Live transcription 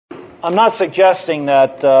I'm not suggesting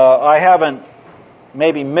that I haven't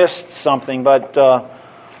maybe missed something, but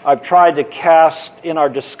I've tried to cast in our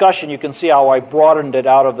discussion. You can see how I broadened it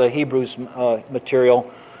out of the Hebrews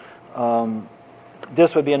material.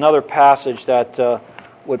 This would be another passage that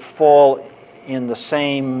would fall in the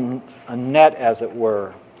same net, as it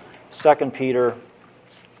were. 2 Peter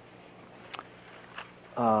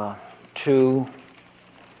 2,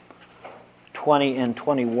 20 and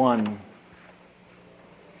 21.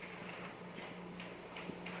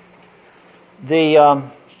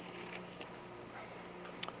 The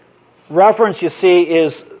reference, you see,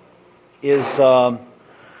 is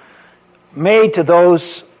made to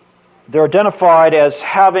those. They're identified as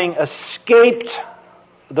having escaped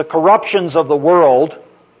the corruptions of the world,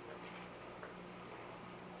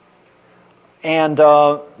 and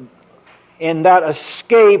in that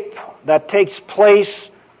escape that takes place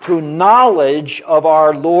through knowledge of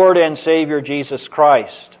our Lord and Savior Jesus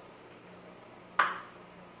Christ.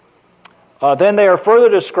 Then they are further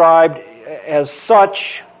described as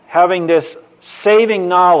such, having this saving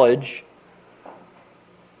knowledge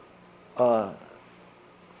of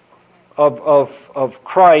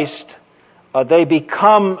Christ. They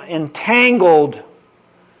become entangled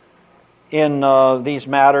in these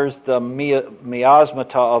matters, the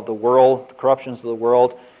miasmata of the world, the corruptions of the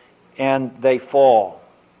world, and they fall.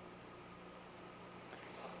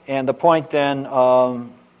 And the point then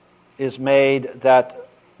is made that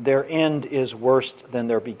their end is worse than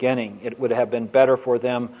their beginning. It would have been better for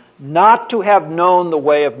them not to have known the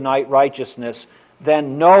way of righteousness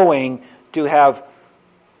than knowing to have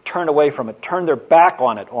turned away from it, turned their back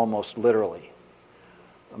on it almost literally.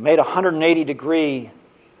 Made a 180-degree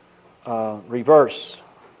reverse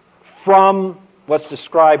from what's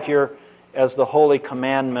described here as the holy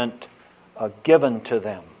commandment given to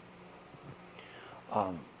them.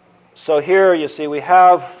 So here you see we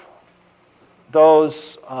have those,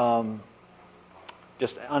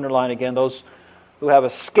 just underline again, those who have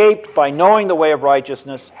escaped by knowing the way of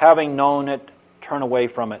righteousness, having known it, turn away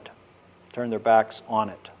from it, turn their backs on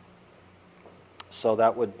it. So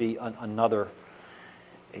that would be another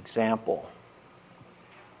example.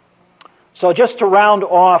 So just to round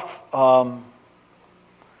off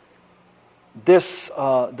the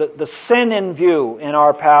sin in view in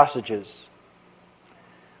our passages,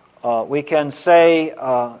 we can say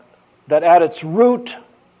that at its root,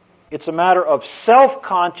 it's a matter of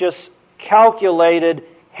self-conscious, calculated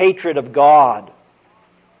hatred of God.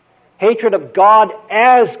 Hatred of God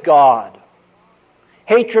as God.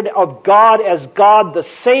 Hatred of God as God the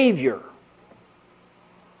Savior.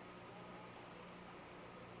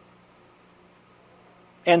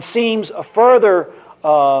 And seems further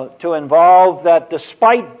to involve that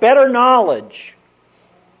despite better knowledge,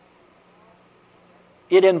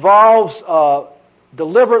 it involves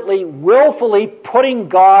deliberately, willfully putting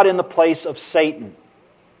God in the place of Satan.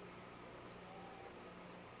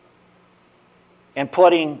 And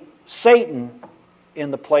putting Satan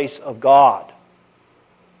in the place of God.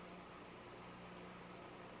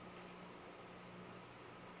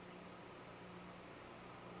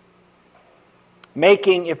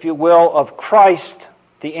 Making, if you will, of Christ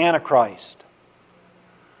the Antichrist.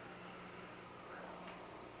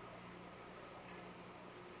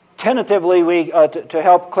 Tentatively, to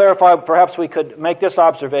help clarify, perhaps we could make this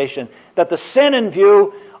observation, that the sin in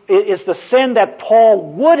view is the sin that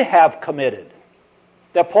Paul would have committed.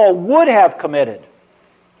 That Paul would have committed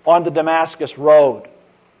on the Damascus road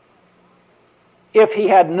if he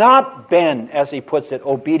had not been, as he puts it,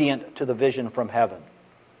 obedient to the vision from heaven.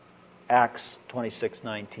 Acts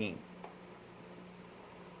 26:19.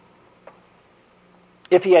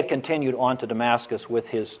 If he had continued on to Damascus with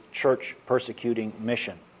his church persecuting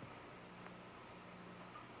mission.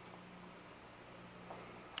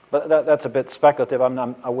 But that's a bit speculative.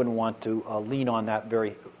 I wouldn't want to lean on that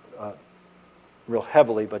very real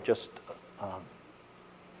heavily, but just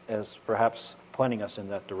as perhaps pointing us in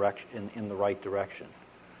that direction, in the right direction.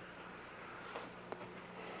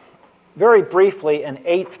 Very briefly, an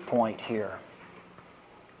eighth point here.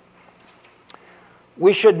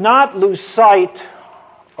 We should not lose sight,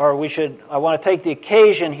 or I want to take the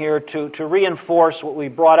occasion here to reinforce what we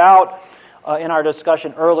brought out in our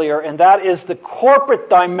discussion earlier, and that is the corporate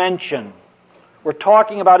dimension. We're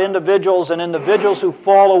talking about individuals and individuals who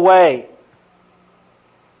fall away.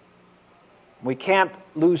 We can't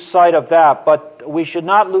lose sight of that, but we should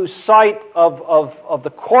not lose sight of the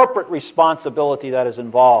corporate responsibility that is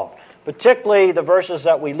involved. Particularly the verses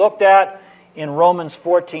that we looked at in Romans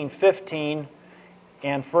 14:15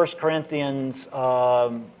 and 1 Corinthians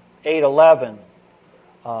 8:11.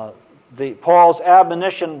 Paul's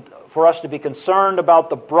admonition for us to be concerned about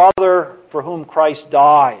the brother for whom Christ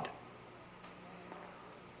died.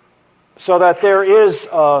 So that there is,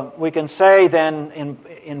 we can say then,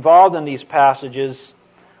 involved in these passages,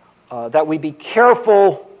 that we be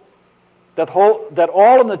careful, that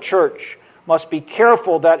all in the church must be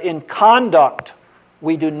careful that in conduct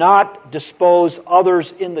we do not dispose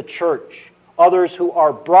others in the church, others who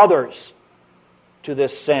are brothers, to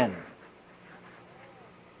this sin.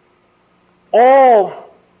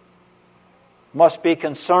 All must be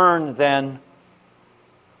concerned then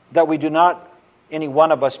that we do not, any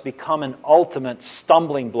one of us, become an ultimate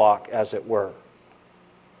stumbling block, as it were.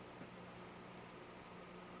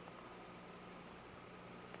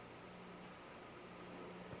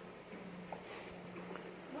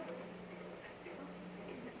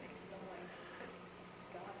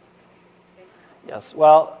 Yes,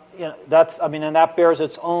 well, and that bears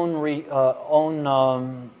its own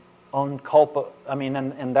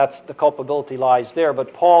and that's the culpability lies there.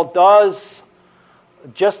 But Paul does,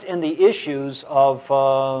 just in the issues of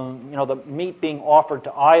the meat being offered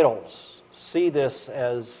to idols, see this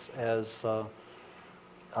as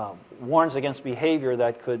warns against behavior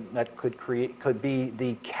that could be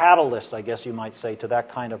the catalyst, I guess you might say, to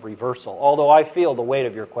that kind of reversal. Although I feel the weight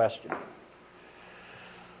of your question.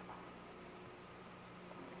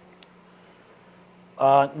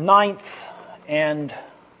 Ninth, and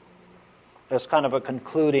as kind of a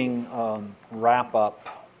concluding wrap-up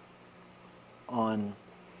on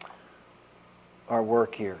our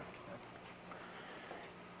work here.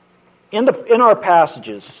 In our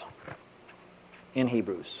passages in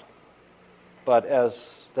Hebrews, but as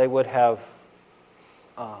they would have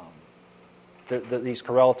these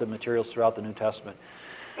correlative materials throughout the New Testament,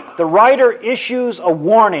 the writer issues a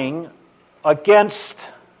warning against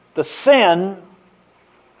the sin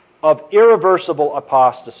of irreversible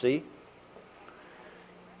apostasy.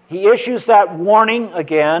 He issues that warning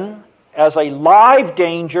again as a live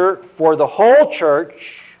danger for the whole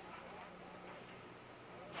church,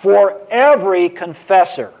 for every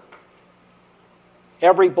confessor,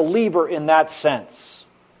 every believer in that sense,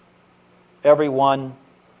 everyone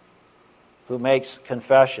who makes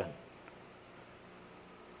confession.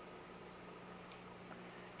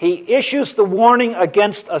 He issues the warning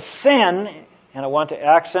against a sin, and I want to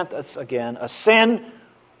accent this again, a sin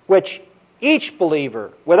which each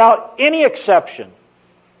believer, without any exception,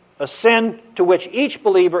 a sin to which each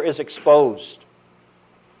believer is exposed.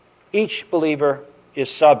 Each believer is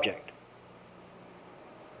subject.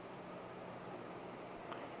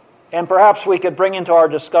 And perhaps we could bring into our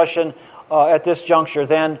discussion at this juncture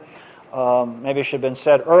then, maybe it should have been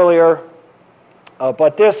said earlier,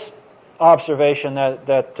 but this observation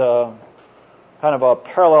that kind of a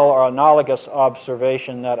parallel or analogous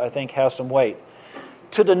observation that I think has some weight.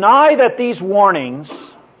 To deny that these warnings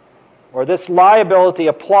or this liability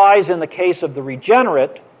applies in the case of the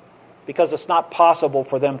regenerate, because it's not possible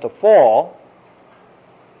for them to fall,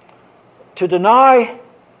 to deny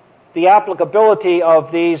the applicability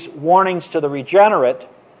of these warnings to the regenerate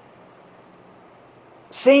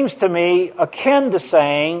seems to me akin to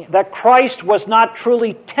saying that Christ was not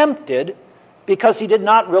truly tempted because he did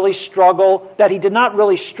not really struggle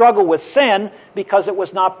with sin because it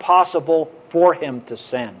was not possible for him to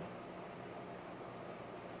sin.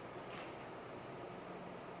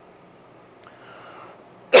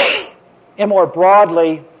 And more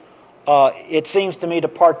broadly, it seems to me to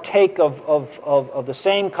partake of the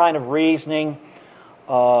same kind of reasoning,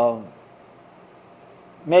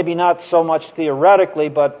 maybe not so much theoretically,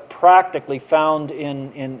 but practically found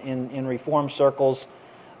in Reformed circles,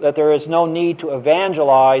 that there is no need to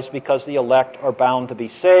evangelize because the elect are bound to be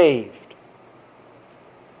saved.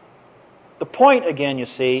 The point, again, you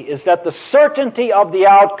see, is that the certainty of the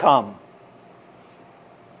outcome,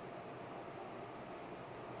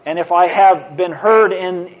 and if I have been heard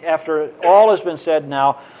after all has been said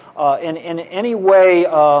now, in any way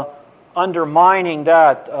undermining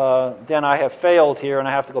that, then I have failed here and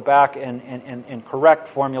I have to go back and correct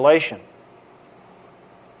formulation.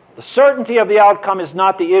 The certainty of the outcome is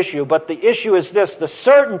not the issue, but the issue is this: the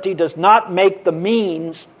certainty does not make the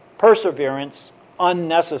means, perseverance,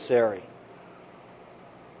 unnecessary.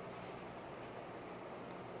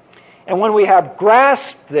 And when we have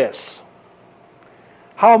grasped this,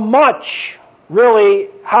 how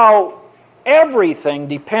everything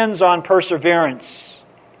depends on perseverance.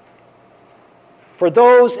 For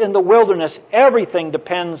those in the wilderness, everything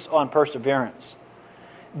depends on perseverance.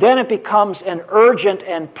 Then it becomes an urgent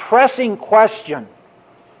and pressing question,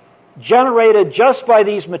 generated just by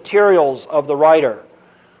these materials of the writer.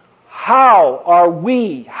 how are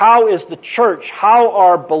we, how is the church, how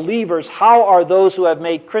are believers, how are those who have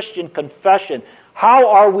made Christian confession, how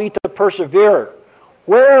are we to persevere?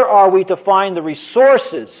 Where are we to find the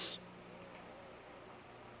resources?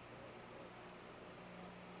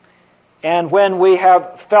 And when we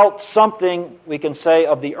have felt something, we can say,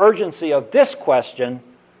 of the urgency of this question,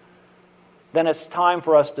 then it's time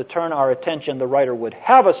for us to turn our attention, the writer would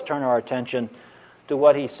have us turn our attention to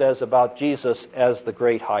what he says about Jesus as the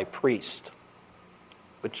great high priest,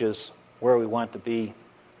 which is where we want to be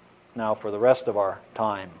now for the rest of our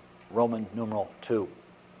time, Roman numeral 2.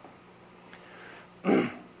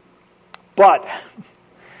 But,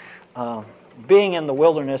 being in the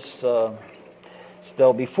wilderness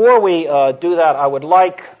still, before we do that, I would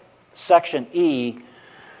like section E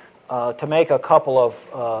to make a couple of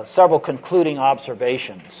several concluding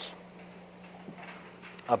observations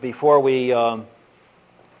before we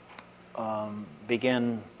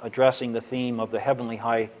begin addressing the theme of the heavenly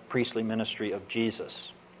high priestly ministry of Jesus.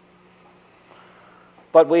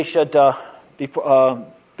 But we should,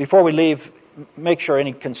 before we leave, make sure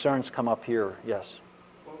any concerns come up here. Yes?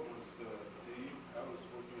 What was D? I was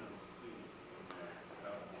working on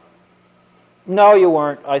C. No, you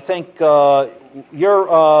weren't. I think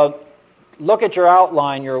look at your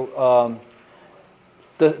outline.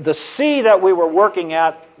 The C that we were working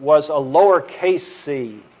at was a lowercase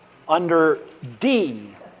c under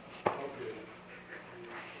D. Okay.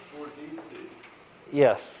 For DC.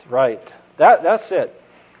 Yes, right. That's it.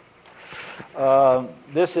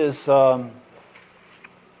 This is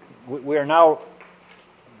we are now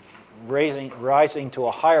rising to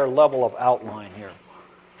a higher level of outline here.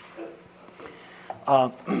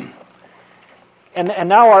 And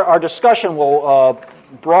now our discussion will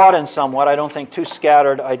broaden somewhat. I don't think too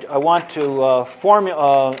scattered. I want to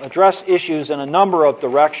address issues in a number of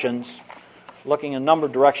directions, looking in a number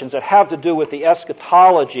of directions that have to do with the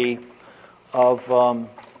eschatology of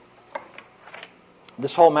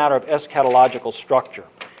this whole matter of eschatological structure.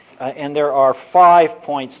 And there are 5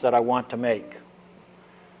 points that I want to make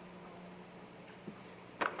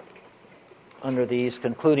under these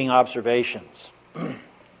concluding observations.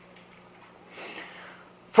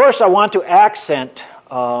 First, I want to accent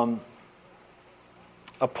a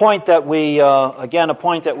point that we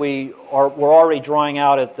were already drawing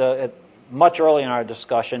out at much early in our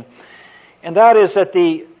discussion, and that is that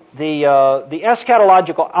the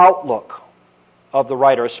eschatological outlook of the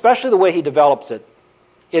writer, especially the way he develops it,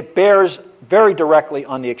 it bears very directly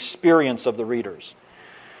on the experience of the readers.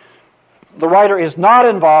 The writer is not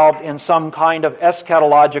involved in some kind of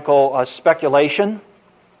eschatological speculation.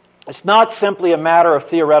 It's not simply a matter of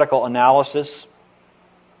theoretical analysis.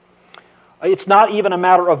 It's not even a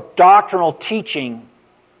matter of doctrinal teaching,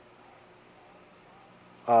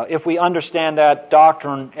 if we understand that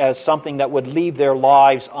doctrine as something that would leave their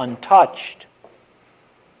lives untouched.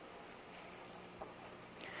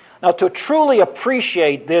 Now, to truly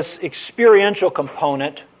appreciate this experiential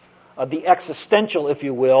component, the existential, if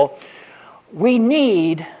you will, we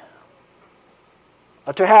need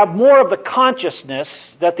to have more of the consciousness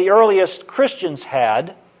that the earliest Christians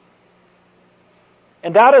had,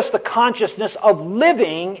 and that is the consciousness of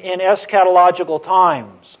living in eschatological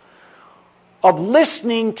times, of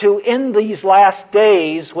listening to in these last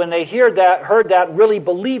days, when they heard that, really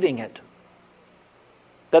believing it,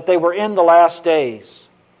 that they were in the last days,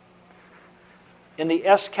 in the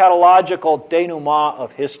eschatological denouement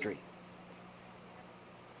of history.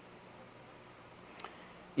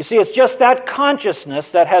 You see, it's just that consciousness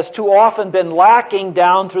that has too often been lacking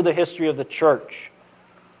down through the history of the church,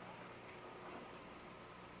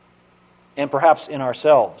 and perhaps in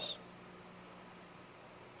ourselves.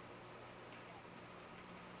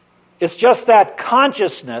 It's just that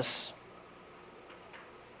consciousness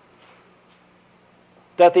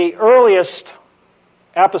that the earliest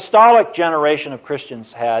apostolic generation of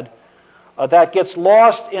Christians had that gets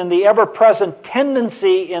lost in the ever-present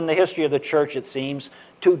tendency in the history of the church, it seems,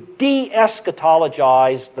 to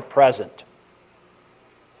de-eschatologize the present.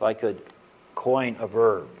 If I could coin a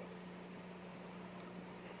verb.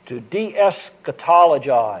 To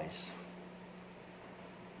de-eschatologize.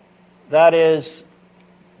 That is,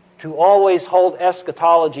 to always hold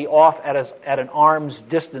eschatology off at an arm's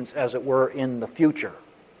distance, as it were, in the future.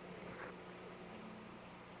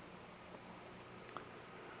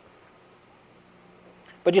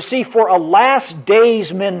 But you see, for a last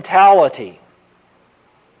days mentality,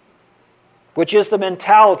 which is the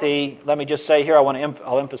mentality, let me just say here,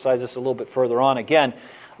 I'll emphasize this a little bit further on again,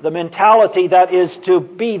 the mentality that is to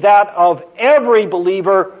be that of every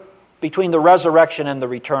believer between the resurrection and the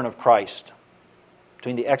return of Christ,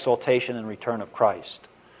 between the exaltation and return of Christ.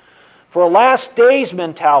 For a last days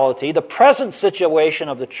mentality, the present situation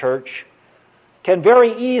of the church can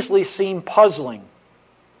very easily seem puzzling,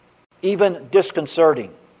 even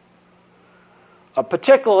disconcerting.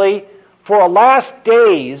 Particularly for a last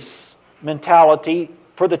days mentality,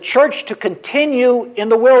 for the church to continue in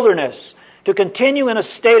the wilderness, to continue in a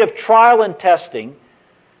state of trial and testing,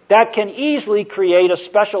 that can easily create a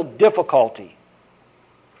special difficulty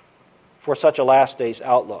for such a last days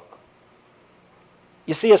outlook.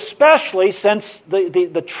 You see, especially since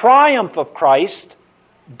the triumph of Christ,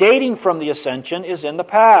 dating from the ascension, is in the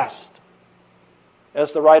past.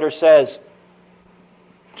 As the writer says,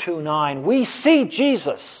 2:9, we see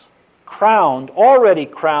Jesus already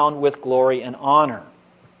crowned with glory and honor.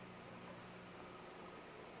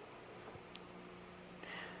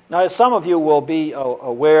 Now, as some of you will be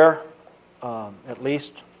aware, at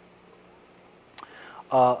least,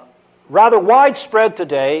 rather widespread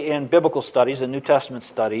today in biblical studies and New Testament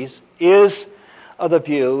studies is the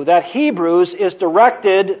view that Hebrews is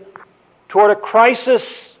directed toward a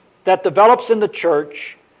crisis that develops in the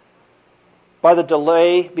church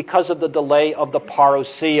because of the delay of the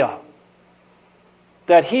parousia.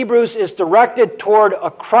 That Hebrews is directed toward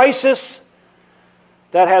a crisis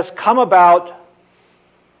that has come about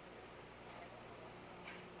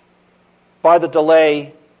by the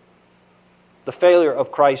delay, the failure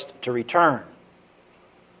of Christ to return.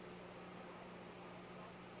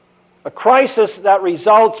 A crisis that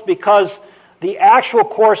results because the actual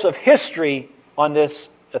course of history on this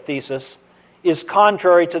thesis is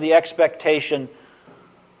contrary to the expectation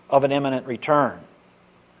of an imminent return.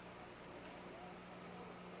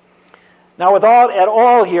 Now, without at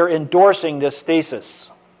all here endorsing this thesis,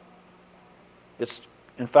 it's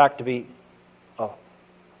in fact to be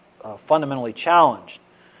fundamentally challenged.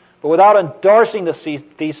 But without endorsing the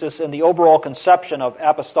thesis and the overall conception of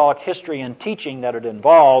apostolic history and teaching that it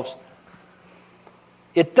involves,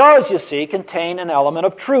 it does, you see, contain an element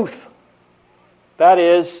of truth. That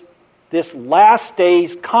is, this last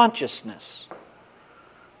days consciousness,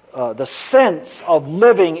 the sense of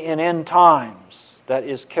living in end times that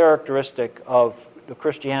is characteristic of the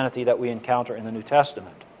Christianity that we encounter in the New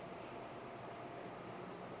Testament.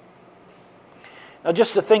 Now,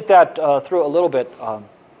 just to think that through a little bit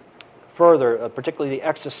further, particularly the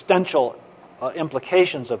existential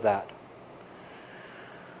implications of that.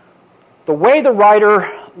 The way the writer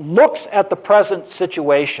looks at the present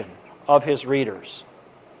situation of his readers,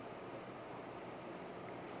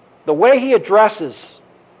 the way he addresses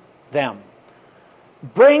them,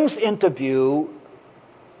 brings into view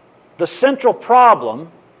the central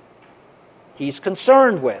problem he's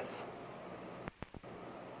concerned with.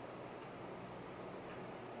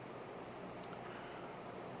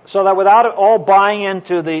 So that without all buying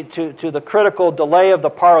into the critical delay of the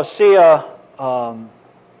parousia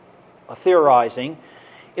theorizing,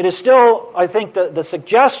 it is still, I think, the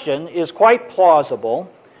suggestion is quite plausible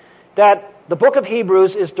that the book of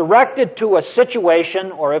Hebrews is directed to a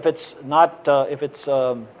situation, or if it's not, if it's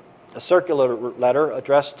a circular letter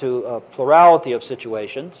addressed to a plurality of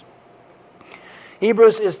situations,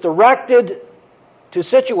 Hebrews is directed to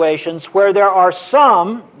situations where there are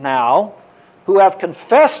some now who have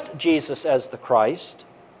confessed Jesus as the Christ.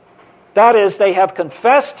 That is, they have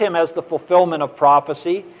confessed Him as the fulfillment of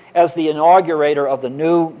prophecy, as the inaugurator of the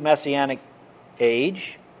new Messianic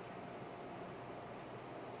age.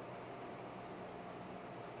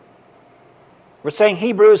 We're saying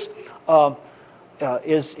Hebrews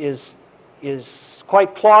is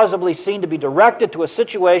quite plausibly seen to be directed to a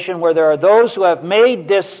situation where there are those who have made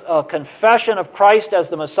this confession of Christ as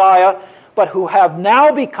the Messiah, but who have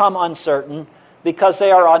now become uncertain because they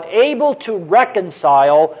are unable to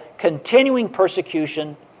reconcile continuing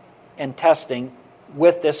persecution and testing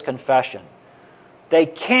with this confession. They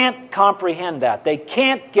can't comprehend that. They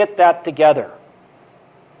can't get that together.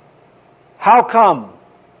 How come?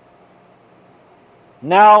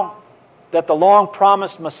 Now that the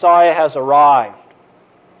long-promised Messiah has arrived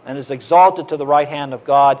and is exalted to the right hand of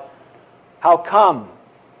God, how come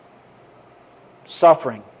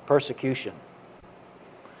suffering, persecution?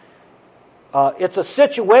 It's a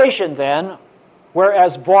situation then where,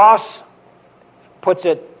 as Voss puts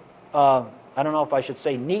it, I don't know if I should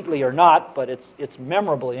say neatly or not, but it's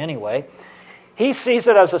memorably anyway, he sees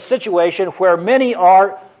it as a situation where many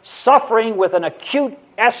are suffering with an acute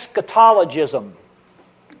eschatologism.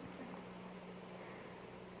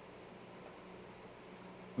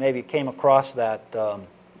 Maybe you came across that.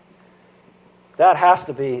 That has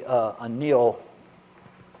to be a neo-logism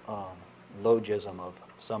of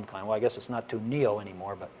some kind. Well, I guess it's not too neo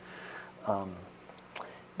anymore, but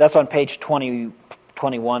that's on page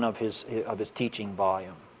 21 of his teaching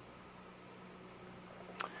volume.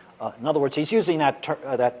 In other words, he's using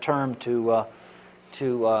that term to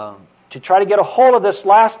try to get a hold of this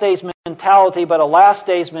last days mentality, but a last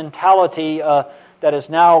days mentality that has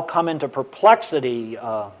now come into perplexity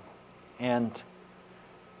and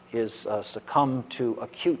is succumbed to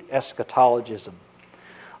acute eschatologism.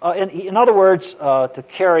 In other words, to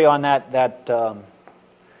carry on that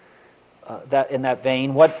in that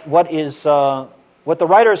vein, what the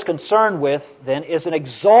writer is concerned with then is an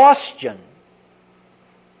exhaustion.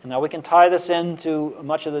 And now we can tie this into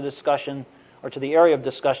much of the discussion, or to the area of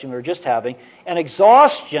discussion we were just having, an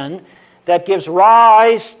exhaustion that gives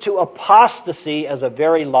rise to apostasy as a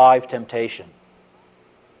very live temptation.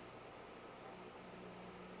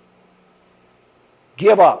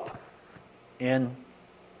 Give up in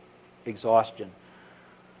exhaustion.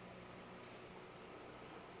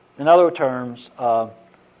 In other terms, an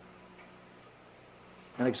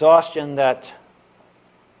exhaustion that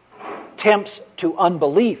tempts to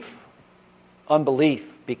unbelief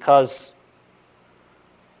because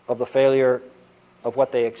of the failure of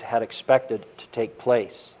what they had expected to take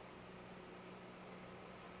place.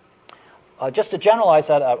 Just to generalize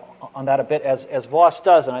that on that a bit, as Voss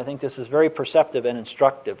does, and I think this is very perceptive and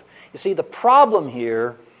instructive. You see, the problem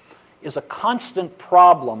here is a constant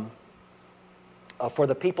problem for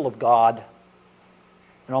the people of God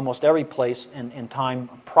in almost every place in time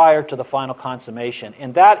prior to the final consummation.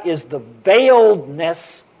 And that is the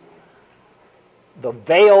veiledness, the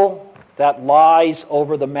veil that lies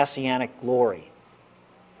over the messianic glory.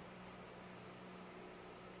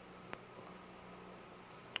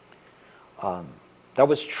 That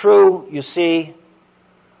was true, you see,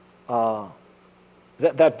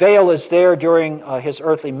 that veil is there during his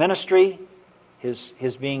earthly ministry, his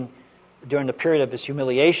being during the period of his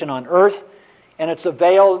humiliation on earth, and it's a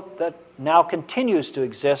veil that now continues to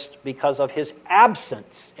exist because of his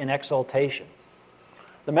absence in exaltation.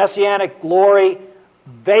 The messianic glory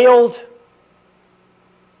veiled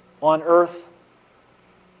on earth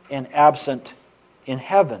and absent in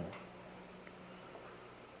heaven.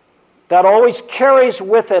 That always carries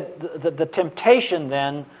with it the temptation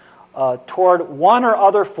then toward one or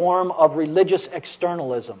other form of religious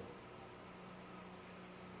externalism.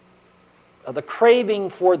 The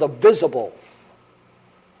craving for the visible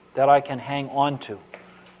that I can hang on to,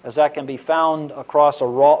 as that can be found across a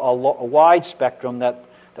wide spectrum that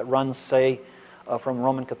runs, say, from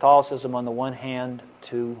Roman Catholicism on the one hand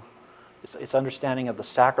to its understanding of the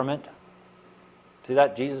sacrament. See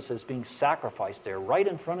that? Jesus is being sacrificed there right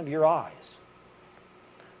in front of your eyes,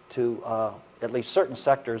 to at least certain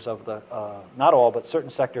sectors of the, not all, but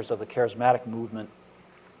certain sectors of the charismatic movement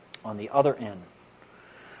on the other end.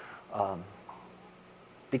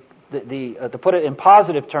 To put it in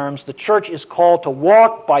positive terms, the church is called to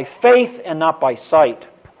walk by faith and not by sight.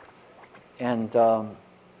 And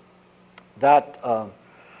that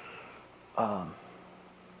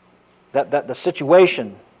the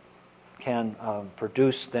situation can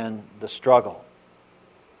produce then the struggle.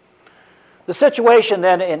 The situation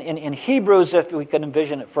then in Hebrews, if we can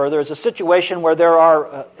envision it further, is a situation where there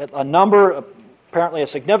are a number, apparently a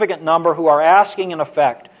significant number, who are asking in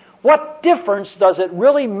effect, what difference does it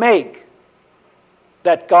really make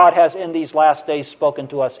that God has in these last days spoken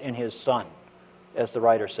to us in His Son, as the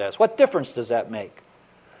writer says? What difference does that make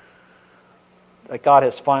that God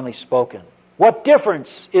has finally spoken? What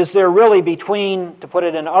difference is there really between, to put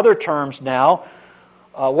it in other terms now,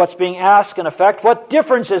 what's being asked in effect, what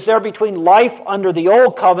difference is there between life under the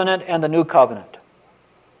Old Covenant and the New Covenant?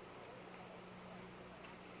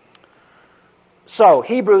 So,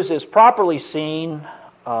 Hebrews is properly seen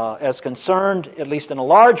as concerned, at least in a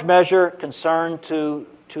large measure, concerned to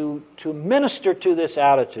minister to this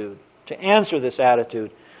attitude, to answer this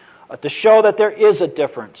attitude, to show that there is a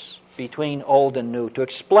difference between old and new, to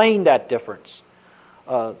explain that difference.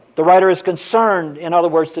 The writer is concerned, in other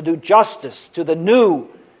words, to do justice to the new,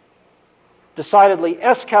 decidedly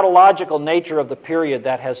eschatological nature of the period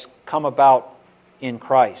that has come about in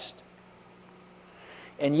Christ.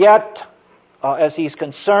 And yet, as he's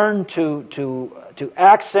concerned to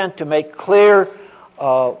accent, to make clear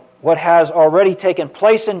what has already taken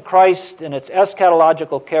place in Christ in its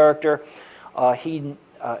eschatological character, he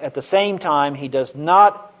at the same time, he does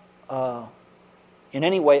not in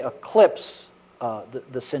any way eclipse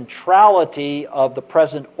the centrality of the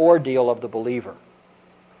present ordeal of the believer.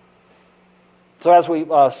 So as we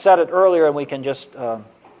said it earlier, and we can just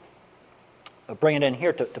bring it in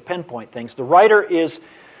here to pinpoint things, the writer is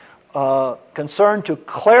concerned to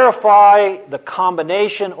clarify the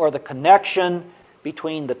combination or the connection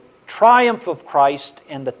between the triumph of Christ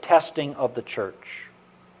and the testing of the church.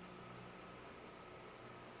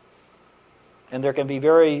 And there can be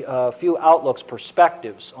very few outlooks,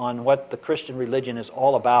 perspectives on what the Christian religion is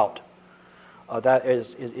all about. That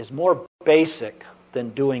is more basic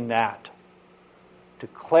than doing that, to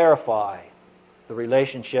clarify the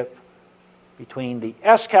relationship between the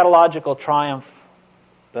eschatological triumph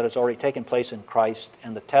that has already taken place in Christ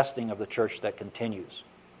and the testing of the church that continues.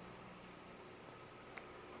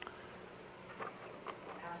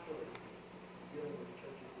 Pastorally, dealing with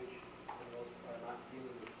churches which, for the most part, are not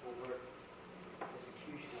dealing with overt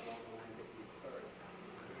persecution along the lines that you've heard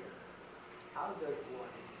here. How do you,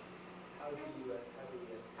 as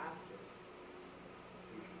pastors,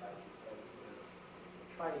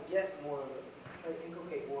 try to get more of it, try to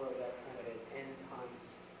inculcate more of that kind of an end times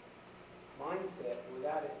mindset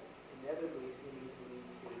without it inevitably seeming to lead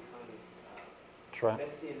to kind of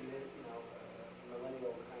messian,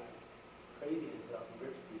 millennial kind of craziness of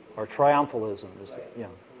rich people. Or triumphalism. Right. Yeah.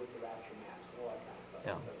 With the rapture maps and all that kind of stuff.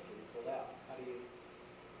 Yeah. That's really pulled out. How do you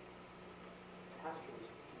pastorally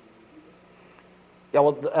do that? Yeah,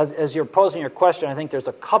 well, as you're posing your question, I think there's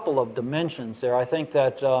a couple of dimensions there. I think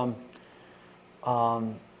that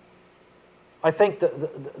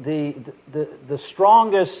the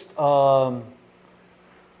strongest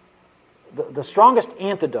the strongest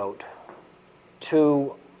antidote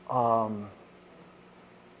to the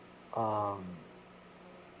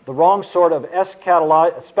wrong sort of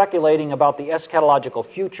speculating about the eschatological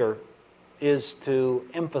future is to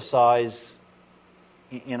emphasize,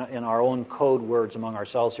 in our own code words among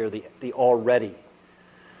ourselves here, the already.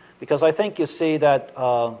 Because I think you see that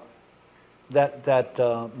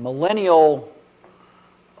millennial,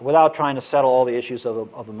 without trying to settle all the issues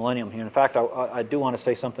of the millennium here. In fact, I do want to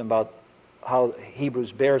say something about how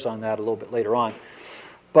Hebrews bears on that a little bit later on.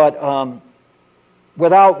 But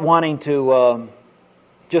without wanting to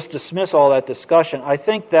just dismiss all that discussion, I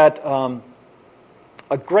think that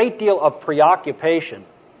a great deal of preoccupation,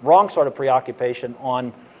 wrong sort of preoccupation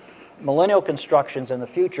on millennial constructions in the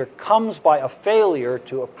future comes by a failure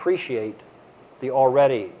to appreciate the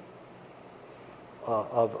already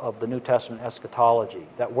of the New Testament eschatology.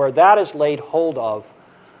 That where that is laid hold of,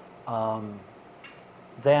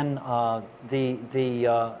 then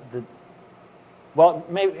well,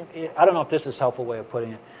 maybe I don't know if this is a helpful way of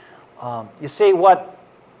putting it. You see,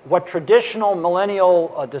 what traditional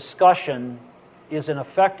millennial discussion is in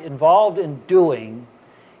effect involved in doing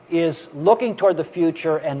is looking toward the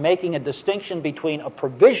future and making a distinction between a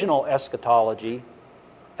provisional eschatology,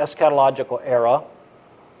 eschatological era,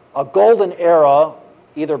 a golden era,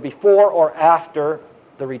 either before or after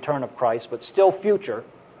the return of Christ, but still future,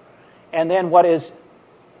 and then what is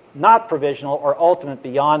not provisional or ultimate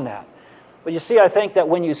beyond that. But you see, I think that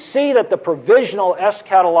when you see that the provisional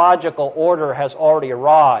eschatological order has already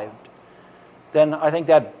arrived, then I think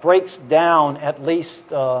that breaks down at least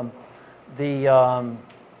the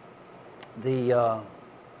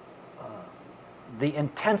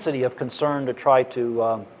intensity of concern to try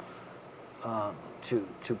to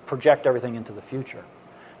project everything into the future.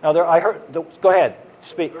 Now, go ahead,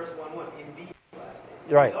 speak. Verse 1:1, indeed,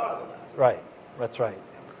 Right, right, that's right.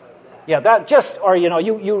 Yeah, that just, or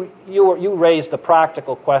you raised the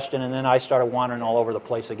practical question, and then I started wandering all over the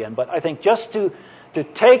place again. But I think just to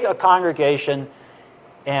take a congregation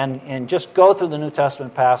and just go through the New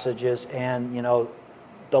Testament passages, and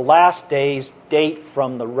the last days date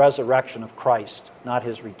from the resurrection of Christ, not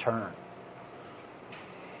His return.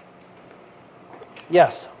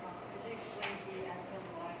 Yes.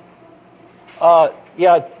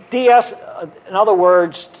 DS, in other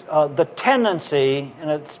words, the tendency,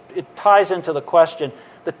 and it ties into the question,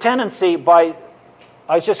 the tendency I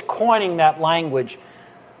was just coining that language,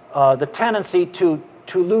 the tendency to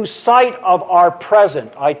lose sight of our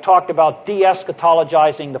present. I talked about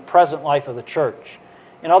de-eschatologizing the present life of the church.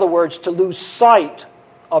 In other words, to lose sight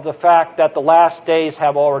of the fact that the last days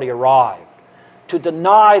have already arrived. To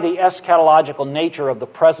deny the eschatological nature of the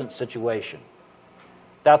present situation.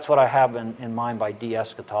 That's what I have in mind by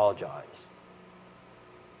de-eschatologize.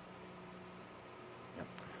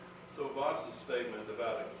 So Voss's statement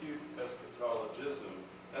about acute eschatologism,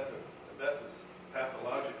 that's a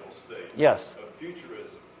pathological state Yes. of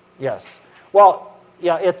futurism. Yes. Well,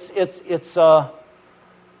 yeah, it's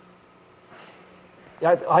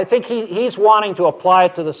I think he's wanting to apply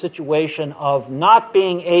it to the situation of not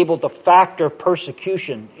being able to factor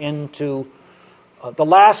persecution into the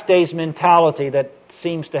last days mentality that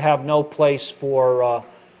seems to have no place for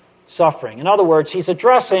suffering. In other words, he's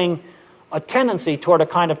addressing a tendency toward a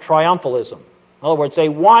kind of triumphalism. In other words, they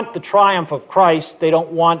want the triumph of Christ, they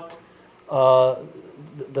don't want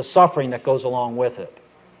the suffering that goes along with it.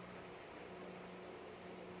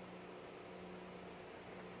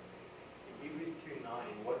 Hebrews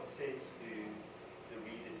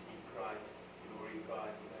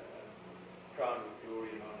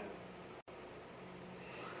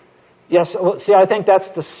Yes, well, see, I think that's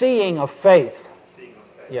the seeing of faith. Seeing of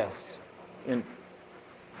faith. Yes. And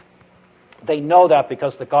they know that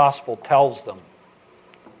because the gospel tells them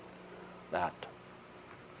that.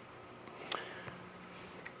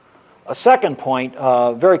 A second point,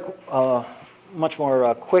 much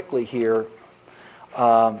more quickly here.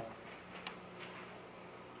 And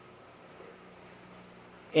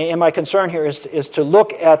my concern here is to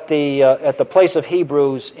look at the place of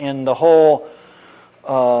Hebrews in the whole.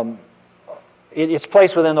 Its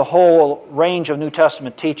place within the whole range of New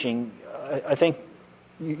Testament teaching. I think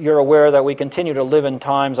you're aware that we continue to live in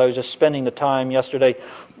times. I was just spending the time yesterday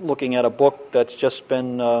looking at a book that's just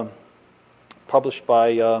been published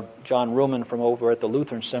by John Ruhlman from over at the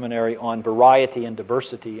Lutheran Seminary on variety and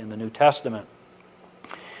diversity in the New Testament.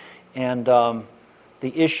 And the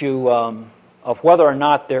issue of whether or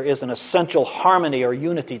not there is an essential harmony or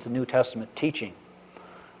unity to New Testament teaching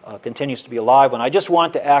continues to be a live one. I just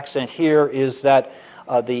want to accent here is that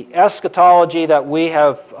the eschatology that we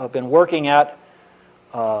have been working at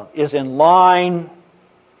is in line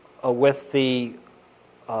with the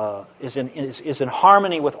is in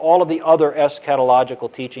harmony with all of the other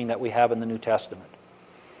eschatological teaching that we have in the New Testament.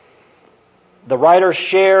 The writer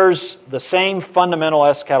shares the same fundamental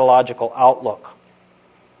eschatological outlook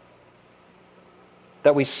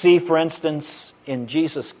that we see, for instance, in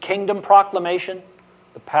Jesus' kingdom proclamation,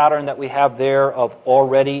 the pattern that we have there of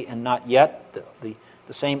already and not yet, the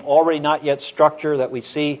same already not yet structure that we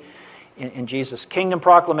see in Jesus' kingdom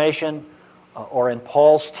proclamation or in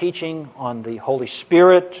Paul's teaching on the Holy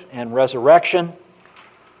Spirit and resurrection.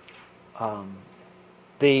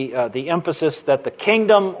 The emphasis that the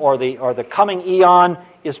kingdom or the coming eon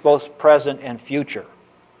is both present and future.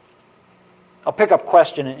 I'll pick up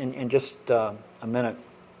question in just a minute.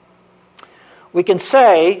 We can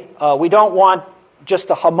say we don't want just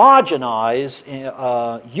to homogenize.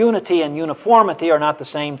 Unity and uniformity are not the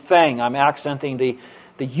same thing. I'm accenting the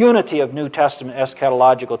unity of New Testament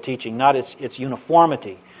eschatological teaching, not its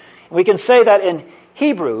uniformity. We can say that in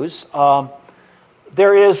Hebrews,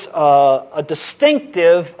 there is a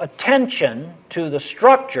distinctive attention to the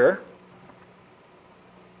structure,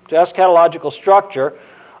 to eschatological structure.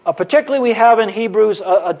 Particularly we have in Hebrews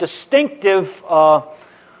a distinctive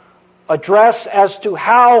address as to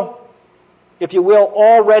how, if you will,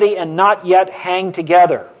 already and not yet hang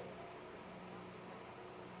together.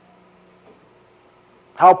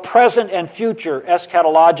 How present and future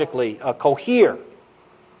eschatologically cohere.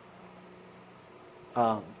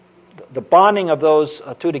 The bonding of those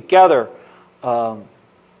two together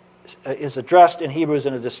is addressed in Hebrews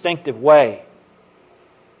in a distinctive way.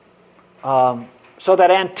 So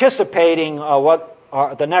that anticipating what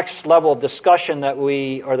the next level of discussion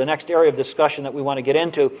or the next area of discussion that we want to get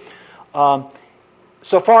into,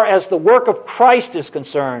 so far as the work of Christ is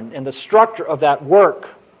concerned and the structure of that work,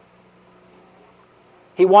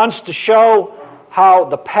 he wants to show how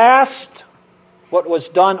the past, what was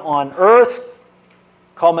done on earth,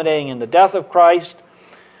 culminating in the death of Christ,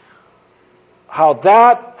 how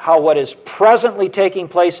what is presently taking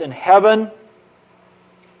place in heaven,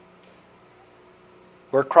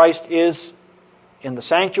 where Christ is in the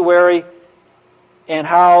sanctuary, and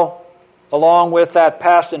how, along with that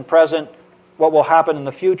past and present, what will happen in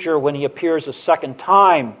the future when he appears a second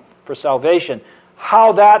time for salvation,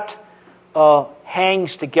 how that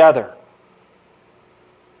hangs together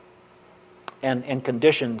and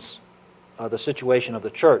conditions the situation of the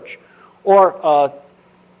church. Or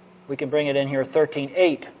we can bring it in here,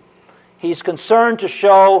 13:8. He's concerned to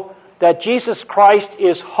show that Jesus Christ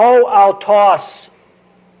is ho autos,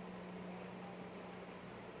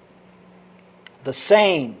 the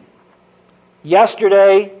same,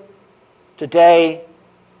 yesterday, today,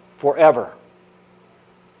 forever.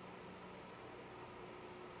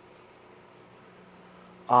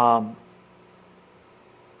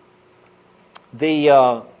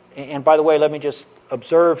 And by the way, let me just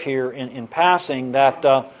observe here in passing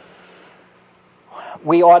that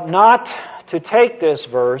we ought not to take this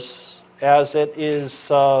verse as it is,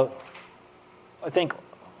 I think,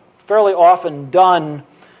 fairly often done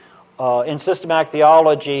in systematic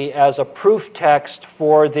theology as a proof text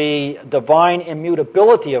for the divine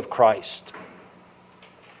immutability of Christ.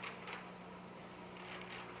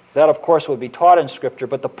 That, of course, would be taught in Scripture,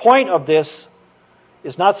 but the point of this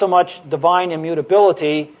is not so much divine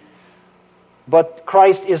immutability, but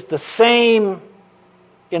Christ is the same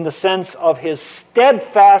in the sense of his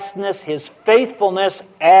steadfastness, his faithfulness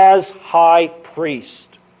as high priest.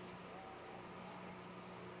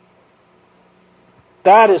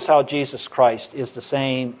 That is how Jesus Christ is the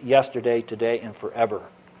same yesterday, today, and forever,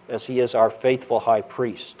 as he is our faithful high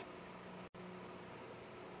priest.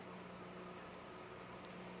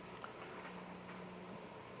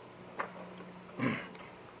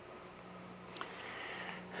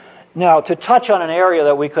 Now, to touch on an area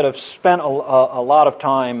that we could have spent a lot of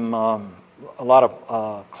time, a lot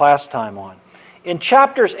of class time on, in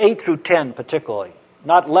chapters 8 through 10 particularly,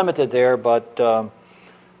 not limited there, but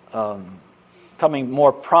coming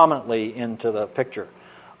more prominently into the picture,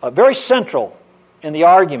 very central in the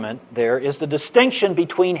argument there is the distinction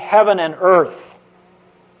between heaven and earth.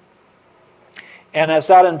 And as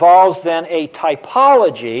that involves then a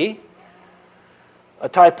typology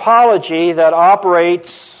that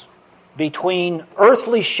operates between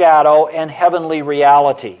earthly shadow and heavenly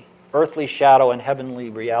reality. Earthly shadow and heavenly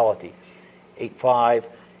reality. 8:5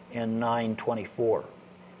 and 9:24.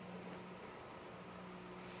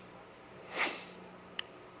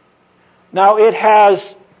 Now it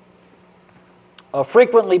has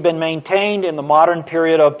frequently been maintained in the modern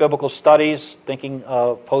period of biblical studies, thinking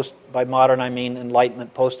by modern I mean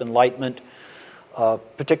Enlightenment, post-Enlightenment,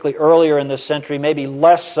 particularly earlier in this century, maybe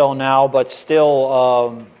less so now, but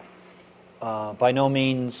still by no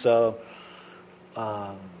means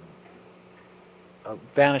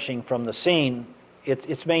vanishing from the scene.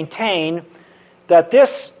 It's maintained that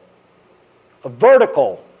this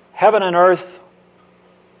vertical heaven and earth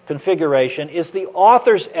configuration is the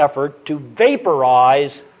author's effort to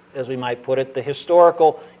vaporize, as we might put it, the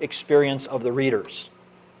historical experience of the readers.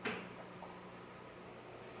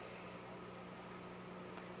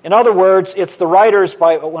 In other words, it's the writer's,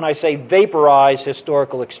 when I say vaporize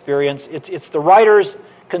historical experience, it's the writer's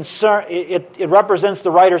concern, it represents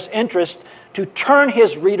the writer's interest to turn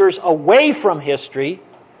his readers away from history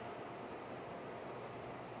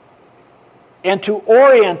and to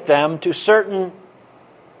orient them to certain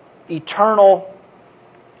eternal,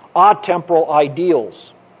 atemporal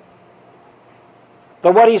ideals.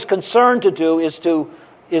 But what he's concerned to do is to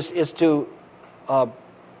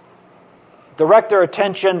direct their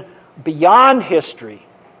attention beyond history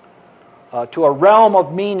to a realm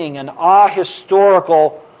of meaning and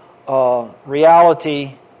ahistorical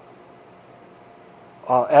reality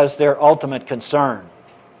as their ultimate concern.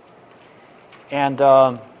 And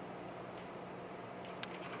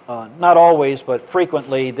not always, but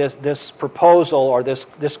frequently, this proposal or this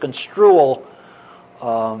construal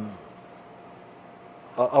of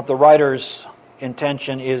the writer's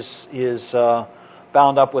intention is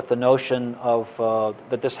bound up with the notion of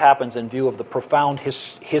that this happens in view of the profound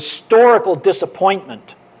historical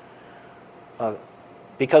disappointment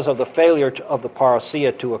because of the failure of the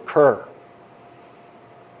parousia to occur.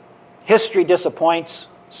 History disappoints,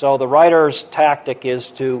 so the writer's tactic is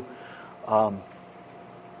to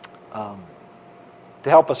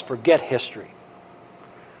help us forget history.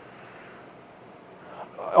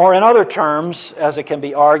 Or in other terms, as it can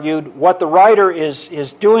be argued, what the writer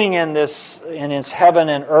is doing in his heaven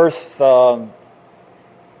and earth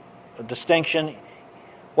distinction,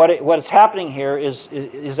 what is happening here is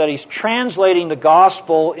that he's translating the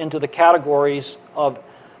gospel into the categories of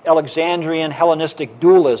Alexandrian Hellenistic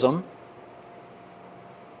dualism,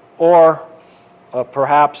 or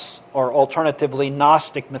perhaps, or alternatively,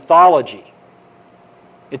 Gnostic mythology.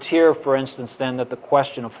 It's here, for instance, then, that the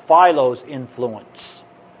question of Philo's influence,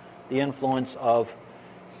 the influence of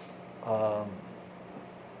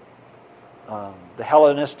the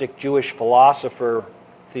Hellenistic Jewish philosopher,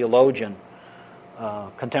 theologian,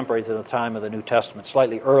 contemporary to the time of the New Testament,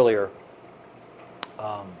 slightly earlier,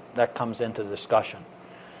 that comes into the discussion.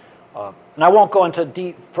 And I won't go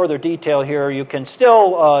into further detail here. You can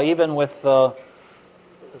still, even with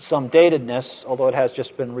some datedness, although it has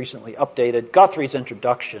just been recently updated, Guthrie's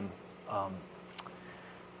introduction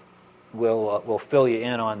will fill you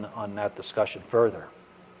in on that discussion further.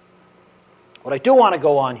 What I do want to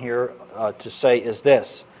go on here to say is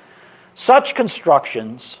this. Such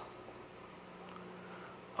constructions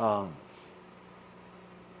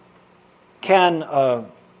can,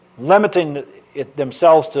 limiting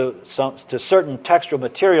themselves to certain textual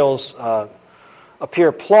materials,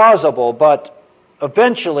 appear plausible, but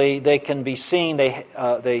eventually they can be seen,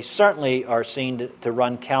 they certainly are seen to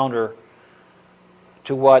run counter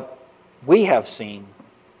to what we have seen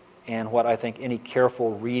and what I think any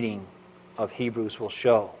careful reading of Hebrews will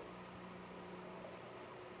show.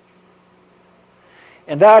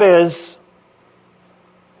 And that is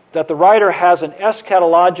that the writer has an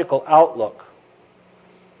eschatological outlook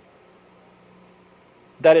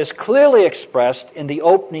that is clearly expressed in the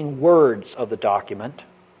opening words of the document,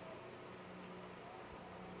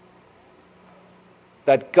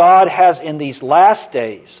 that God has in these last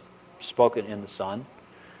days spoken in the Son.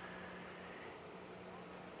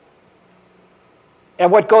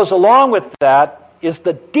 And what goes along with that is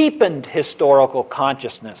the deepened historical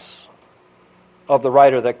consciousness of the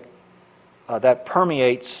writer that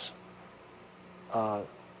permeates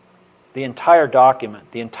the entire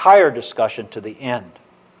document, the entire discussion to the end.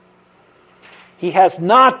 He has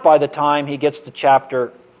not, by the time he gets to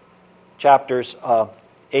chapters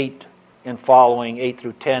 8 and following, 8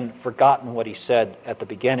 through 10, forgotten what he said at the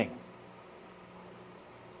beginning.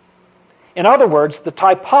 In other words, the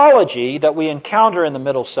typology that we encounter in the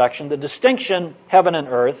middle section, the distinction heaven and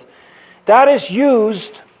earth, that is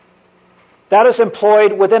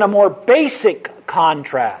employed within a more basic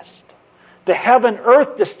contrast. The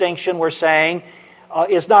heaven-earth distinction, we're saying,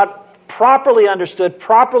 is not properly understood,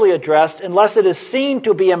 properly addressed, unless it is seen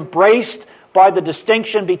to be embraced by the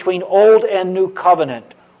distinction between Old and New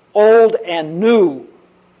Covenant. Old and New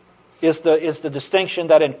is the distinction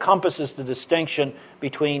that encompasses the distinction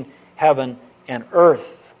between heaven and earth.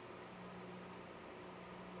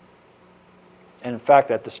 And in fact,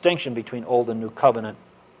 that distinction between Old and New Covenant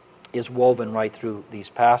is woven right through these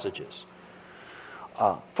passages.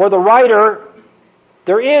 For the writer,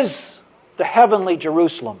 there is the heavenly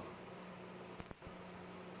Jerusalem.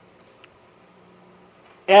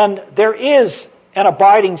 And there is an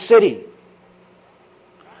abiding city.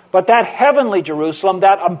 But that heavenly Jerusalem,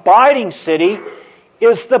 that abiding city,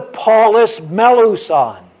 is the Polis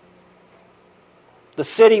Meluson, the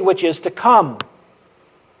city which is to come.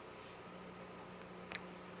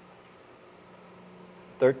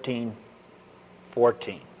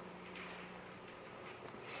 13:14.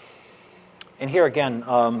 And here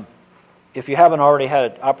again, if you haven't already had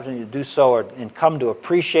an opportunity to do so and come to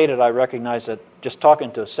appreciate it, I recognize that just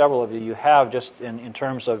talking to several of you, you have just in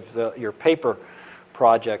terms of your paper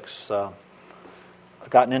projects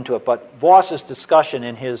gotten into it. But Voss's discussion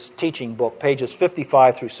in his teaching book, pages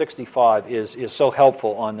 55 through 65, is so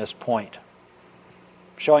helpful on this point,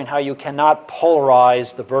 showing how you cannot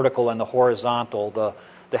polarize the vertical and the horizontal,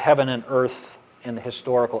 the heaven and earth in the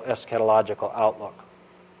historical eschatological outlook.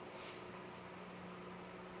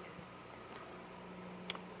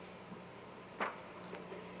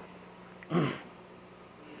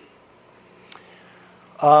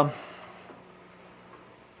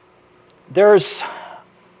 There's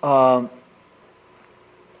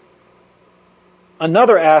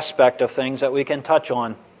another aspect of things that we can touch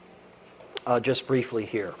on just briefly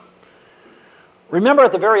here. Remember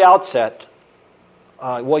at the very outset,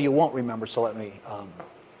 well, you won't remember, so let me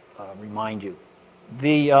remind you.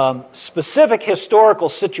 The specific historical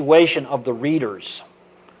situation of the readers.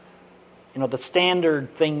 You know, the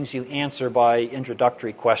standard things you answer by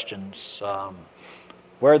introductory questions.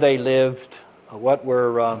 Where they lived, what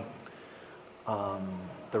were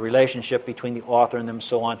the relationship between the author and them,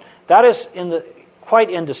 so on. That is quite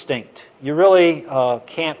indistinct. You really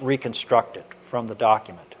can't reconstruct it from the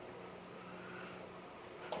document.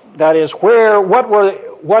 That is,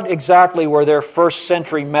 what exactly were their first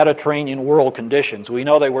century Mediterranean world conditions? We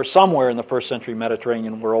know they were somewhere in the first century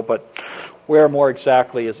Mediterranean world, but where more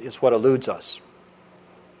exactly is what eludes us.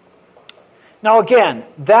 Now again,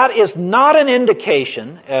 that is not an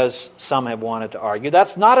indication, as some have wanted to argue,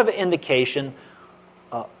 that's not an indication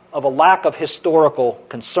of a lack of historical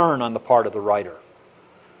concern on the part of the writer,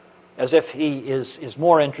 as if he is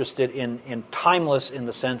more interested in timeless in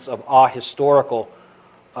the sense of ahistorical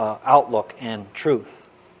outlook and truth.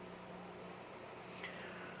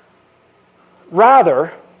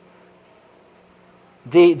 Rather,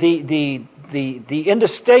 the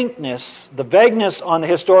indistinctness, the vagueness on the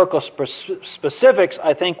historical specifics,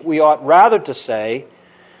 I think we ought rather to say,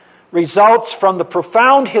 results from the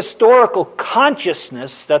profound historical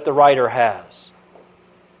consciousness that the writer has.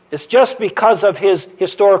 It's just because of his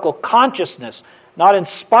historical consciousness, not in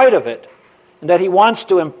spite of it, and that he wants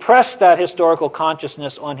to impress that historical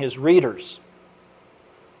consciousness on his readers.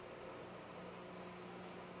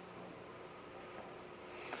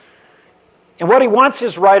 And what he wants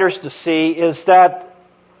his writers to see is that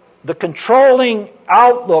the controlling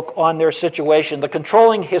outlook on their situation, the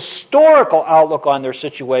controlling historical outlook on their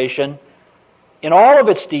situation, in all of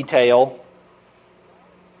its detail,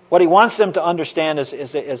 what he wants them to understand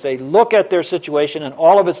is as they look at their situation in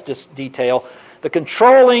all of its detail, the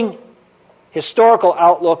controlling historical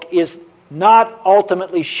outlook is not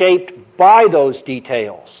ultimately shaped by those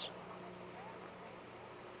details.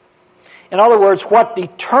 In other words, what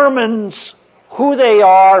determines who they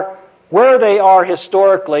are, where they are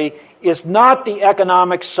historically, is not the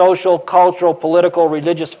economic, social, cultural, political,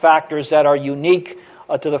 religious factors that are unique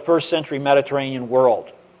to the first century Mediterranean world.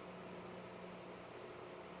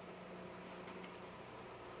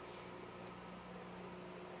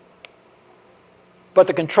 But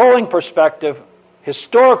the controlling perspective,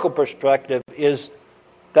 historical perspective, is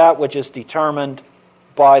that which is determined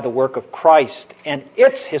by the work of Christ and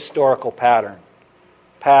its historical pattern,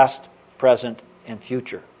 past, present, and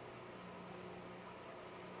future.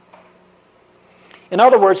 In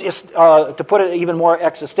other words, it's, to put it even more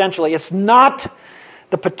existentially, it's not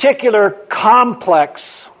the particular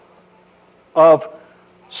complex of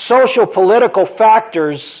social political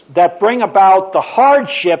factors that bring about the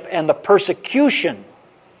hardship and the persecution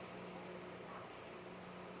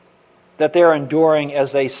that they're enduring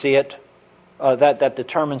as they see it, that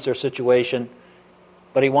determines their situation.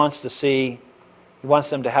 But he wants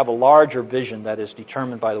them to have a larger vision that is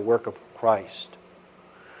determined by the work of Christ.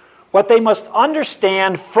 What they must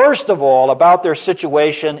understand, first of all, about their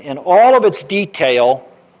situation in all of its detail,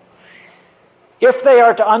 if they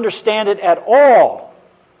are to understand it at all,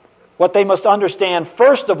 what they must understand,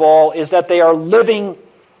 first of all, is that they are living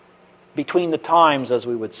between the times, as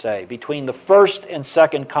we would say, between the first and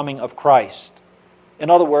second coming of Christ. In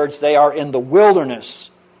other words, they are in the wilderness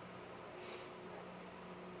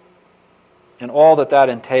and all that that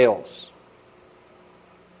entails.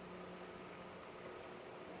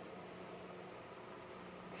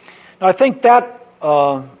 Now, I think that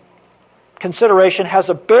consideration has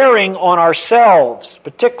a bearing on ourselves,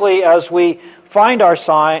 particularly as we find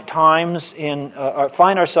ourselves in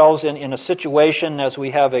a situation, as we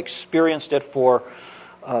have experienced it for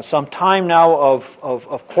some time now,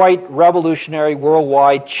 of quite revolutionary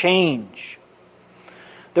worldwide change.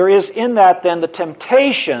 There is in that then the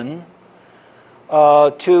temptation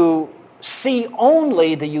to see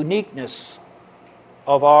only the uniqueness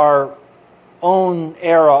of our own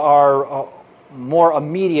era, our more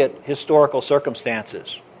immediate historical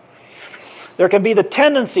circumstances. There can be the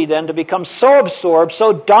tendency then to become so absorbed,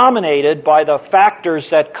 so dominated by the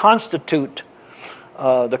factors that constitute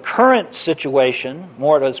the current situation,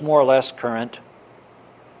 more or less current,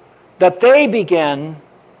 that they begin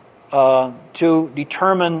to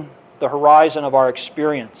determine the horizon of our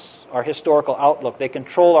experience, our historical outlook. They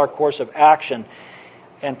control our course of action,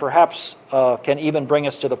 and perhaps can even bring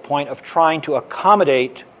us to the point of trying to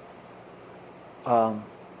accommodate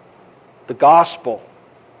the gospel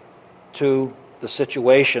to the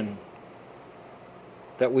situation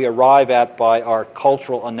that we arrive at by our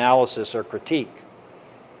cultural analysis or critique.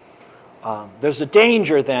 There's a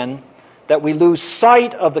danger then that we lose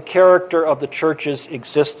sight of the character of the church's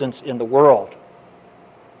existence in the world.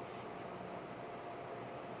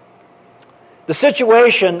 The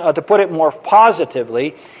situation, to put it more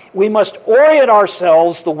positively, we must orient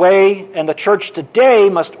ourselves the way, and the church today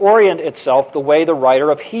must orient itself the way the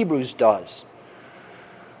writer of Hebrews does.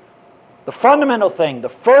 The fundamental thing,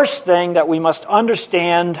 the first thing that we must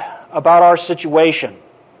understand about our situation,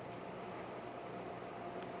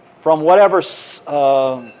 from whatever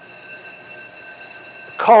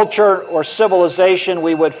culture or civilization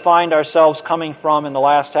we would find ourselves coming from in the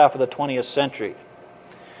last half of the 20th century.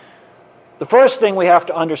 The first thing we have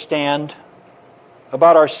to understand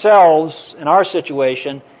about ourselves and our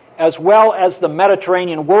situation, as well as the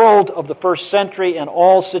Mediterranean world of the first century and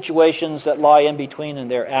all situations that lie in between and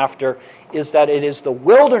thereafter, is that it is the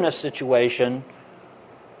wilderness situation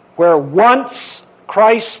where once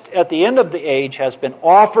Christ at the end of the age has been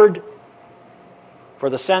offered for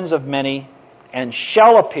the sins of many and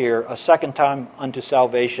shall appear a second time unto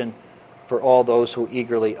salvation for all those who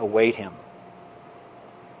eagerly await Him.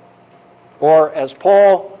 Or, as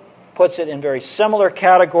Paul puts it in very similar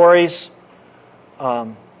categories,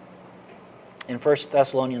 in 1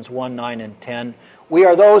 Thessalonians 1, 9 and 10, we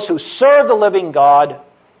are those who serve the living God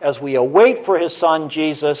as we await for His Son,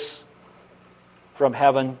 Jesus, from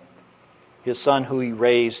heaven, His Son who He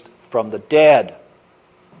raised from the dead.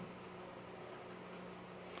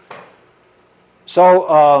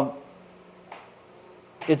 So,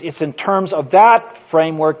 it's in terms of that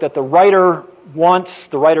framework that the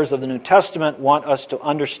writers of the New Testament want us to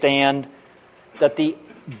understand that the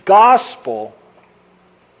gospel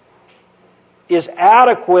is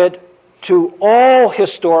adequate to all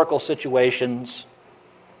historical situations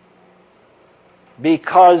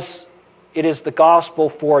because it is the gospel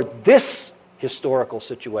for this historical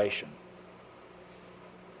situation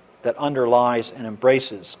that underlies and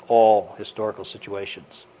embraces all historical situations.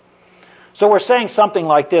 So we're saying something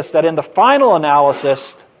like this, that in the final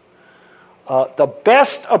analysis, the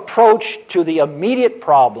best approach to the immediate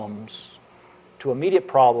problems,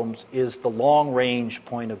 is the long-range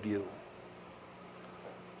point of view.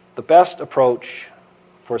 The best approach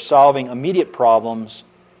for solving immediate problems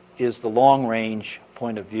is the long-range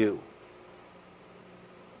point of view.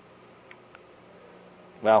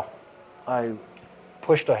 Well, I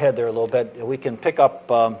pushed ahead there a little bit. We can pick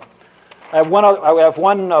up. I have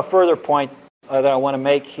one further point that I want to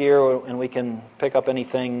make here, and we can pick up any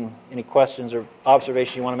questions or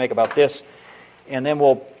observations you want to make about this, and then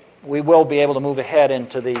we will be able to move ahead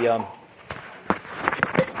into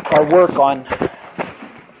our work on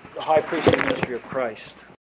the high priestly ministry of Christ.